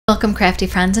Welcome crafty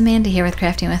friends, Amanda here with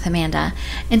Crafting with Amanda,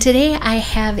 and today I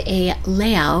have a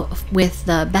layout with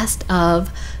the best of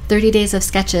 30 days of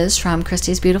sketches from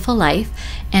Christy's Beautiful Life,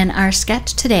 and our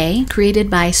sketch today created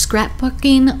by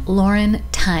Scrapbooking Lauren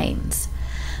Tynes.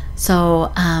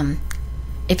 So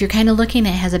if you're kind of looking, it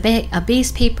has a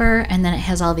base paper, and then it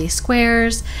has all these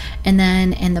squares, and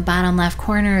then in the bottom left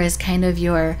corner is kind of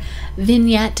your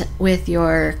vignette with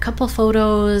your couple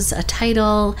photos, a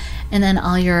title, and then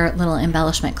all your little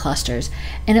embellishment clusters.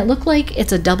 And it looked like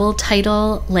it's a double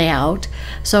title layout,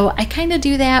 so I kind of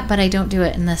do that, but I don't do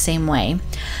it in the same way.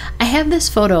 I have this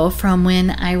photo from when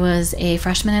I was a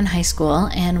freshman in high school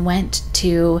and went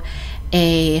to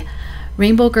a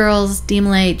Rainbow Girls,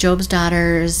 Demolay, Job's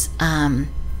Daughters,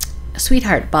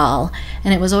 Sweetheart Ball,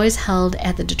 and it was always held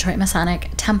at the Detroit Masonic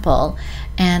Temple,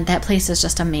 and that place is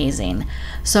just amazing.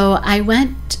 So I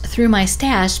went through my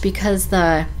stash because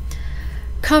the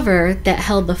cover that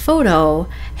held the photo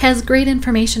has great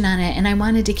information on it, and I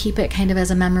wanted to keep it kind of as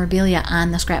a memorabilia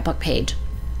on the scrapbook page.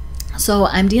 So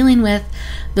I'm dealing with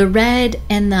the red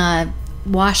and the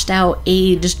washed out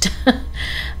aged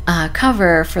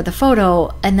cover for the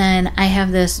photo, and then I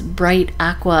have this bright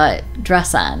aqua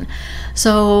dress on.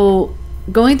 So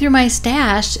going through my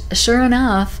stash, sure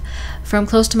enough, from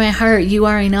close to my heart, You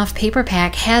Are Enough paper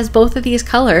pack has both of these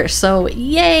colors. So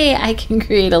yay, I can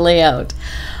create a layout.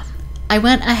 I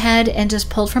went ahead and just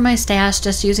pulled from my stash,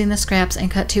 just using the scraps,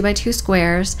 and cut 2x2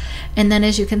 squares. And then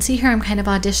as you can see here, I'm kind of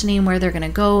auditioning where they're going to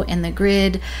go in the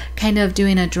grid, kind of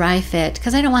doing a dry fit,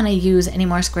 because I don't want to use any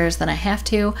more squares than I have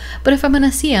to. But if I'm going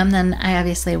to see them, then I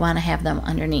obviously want to have them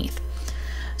underneath.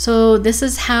 So this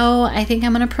is how I think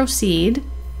I'm going to proceed.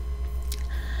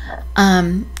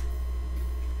 As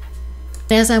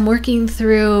I'm working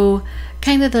through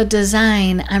kind of the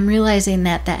design, I'm realizing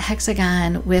that that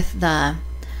hexagon with the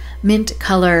mint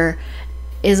color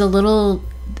is a little,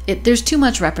 there's too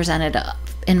much represented,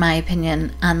 in my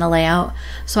opinion, on the layout.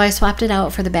 So I swapped it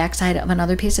out for the backside of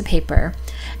another piece of paper.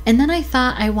 And then I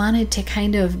thought I wanted to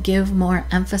kind of give more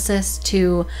emphasis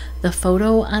to the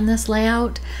photo on this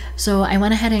layout. So I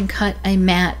went ahead and cut a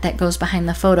mat that goes behind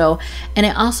the photo. And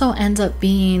it also ends up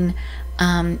being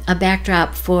a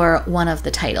backdrop for one of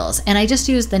the titles. And I just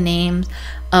used the names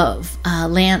of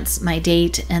Lance, my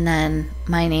date, and then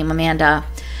my name, Amanda,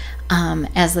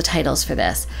 as the titles for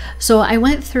this. So I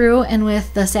went through, and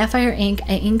with the sapphire ink,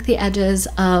 I inked the edges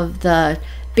of the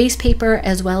base paper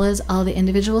as well as all the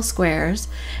individual squares,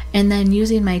 and then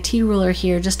using my T-ruler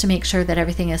here just to make sure that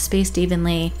everything is spaced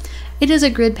evenly. It is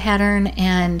a grid pattern,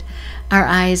 and our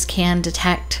eyes can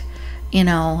detect, you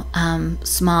know,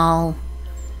 small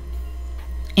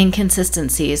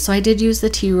inconsistencies. So I did use the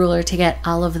T-ruler to get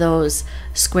all of those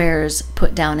squares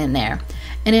put down in there.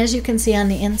 And as you can see on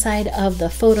the inside of the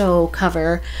photo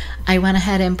cover, I went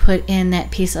ahead and put in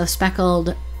that piece of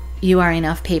speckled You Are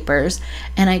Enough papers,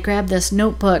 and I grabbed this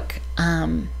notebook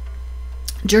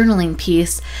journaling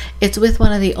piece. It's with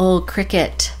one of the old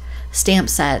Cricut stamp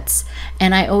sets,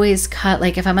 and I always cut,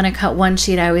 like if I'm going to cut one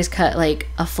sheet, I always cut like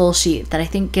a full sheet that I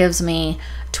think gives me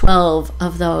 12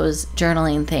 of those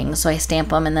journaling things. So I stamp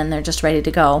them, and then they're just ready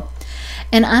to go.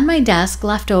 And on my desk,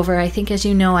 leftover, I think, as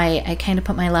you know, I kind of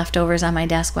put my leftovers on my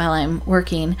desk while I'm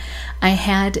working. I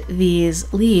had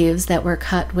these leaves that were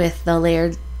cut with the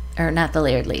layered, or not the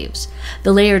layered leaves,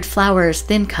 the layered flowers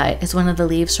thin cut is one of the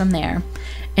leaves from there.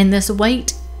 And this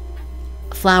white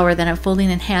flower that I'm folding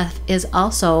in half is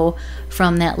also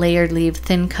from that layered leaf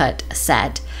thin cut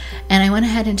set. And I went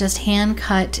ahead and just hand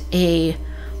cut a,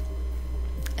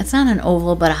 it's not an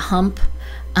oval, but a hump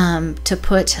to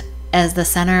put as the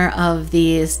center of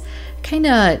these kind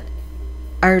of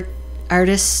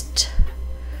artist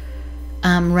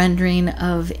rendering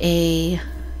of a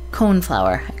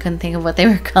coneflower. I couldn't think of what they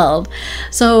were called.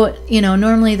 So, you know,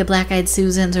 normally the black-eyed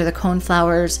Susans or the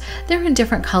coneflowers, they're in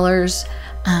different colors,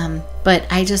 but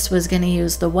I just was going to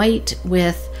use the white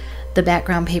with the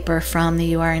background paper from the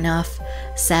You Are Enough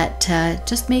set to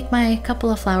just make my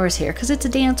couple of flowers here, because it's a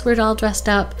dance, we're all dressed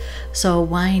up, so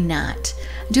why not?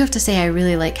 I do have to say I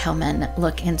really like how men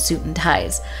look in suit and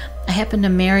ties. I happen to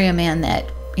marry a man that,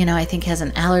 you know, I think has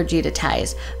an allergy to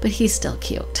ties, but he's still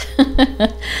cute.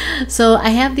 So I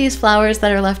have these flowers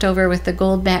that are left over with the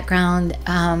gold background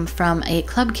from a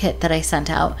club kit that I sent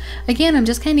out. Again, I'm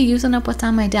just kind of using up what's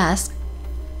on my desk.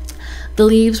 The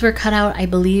leaves were cut out, I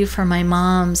believe, from my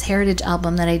mom's heritage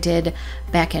album that I did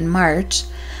back in March.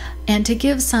 And to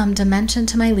give some dimension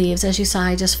to my leaves, as you saw,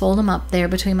 I just fold them up there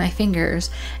between my fingers.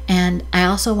 And I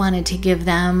also wanted to give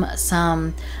them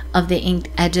some of the inked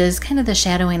edges, kind of the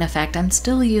shadowing effect. I'm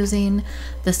still using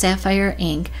the sapphire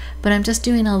ink, but I'm just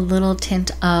doing a little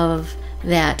tint of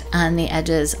that on the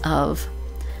edges of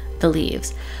the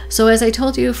leaves. So as I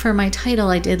told you for my title,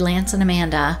 I did Lance and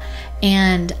Amanda,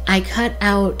 and I cut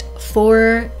out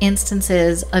 4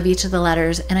 instances of each of the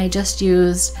letters, and I just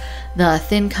used the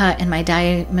thin cut in my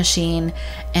die machine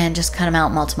and just cut them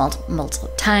out multiple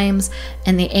times.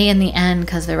 And the A and the N,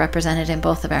 because they're represented in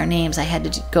both of our names, I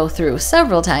had to go through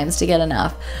several times to get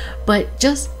enough. But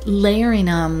just layering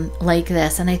them like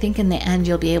this, and I think in the end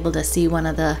you'll be able to see one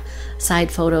of the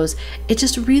side photos, it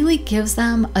just really gives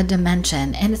them a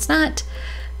dimension. And it's not,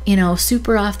 you know,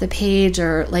 super off the page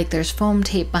or like there's foam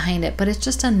tape behind it, but it's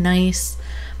just a nice,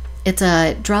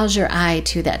 draws your eye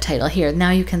to that title here.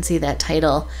 Now you can see that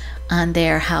title on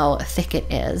there, how thick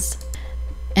it is,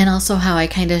 and also how I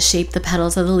kind of shape the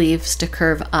petals of the leaves to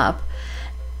curve up.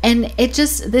 And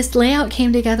this layout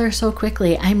came together so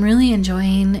quickly. I'm really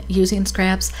enjoying using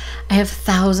scraps. I have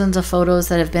thousands of photos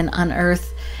that have been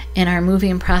unearthed in our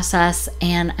moving process,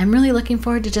 and I'm really looking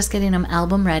forward to just getting them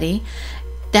album ready.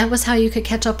 That was how you could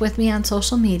catch up with me on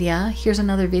social media. Here's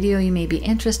another video you may be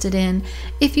interested in.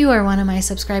 If you are one of my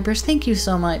subscribers, thank you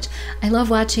so much. I love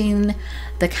watching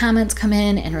the comments come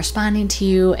in and responding to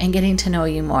you and getting to know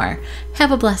you more.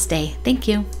 Have a blessed day. Thank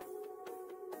you.